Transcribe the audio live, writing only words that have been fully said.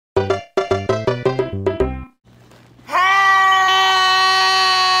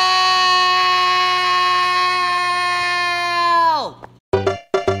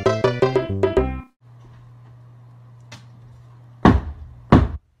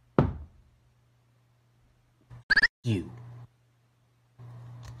You.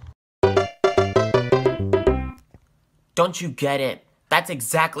 Don't you get it? That's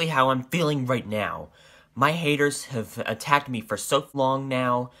exactly how I'm feeling right now. My haters have attacked me for so long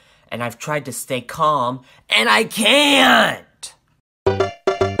now, and I've tried to stay calm, and I can't! Guys,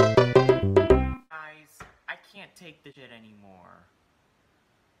 I can't take this shit anymore.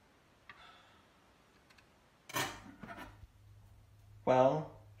 Well,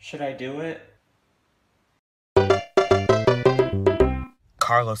 should I do it?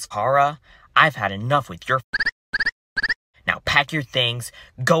 Carlos Cara, I've had enough with your Now pack your things,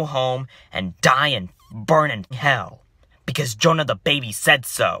 go home, and die and burn in hell. Because Jonah the baby said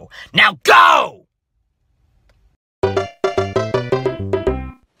so. Now go!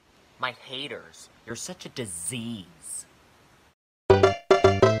 My haters, you're such a disease. You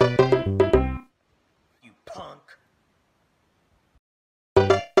punk.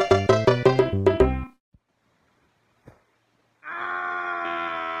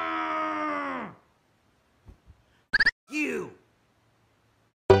 You!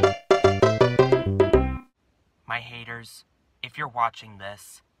 My haters, if you're watching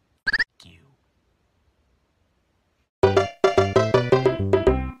this,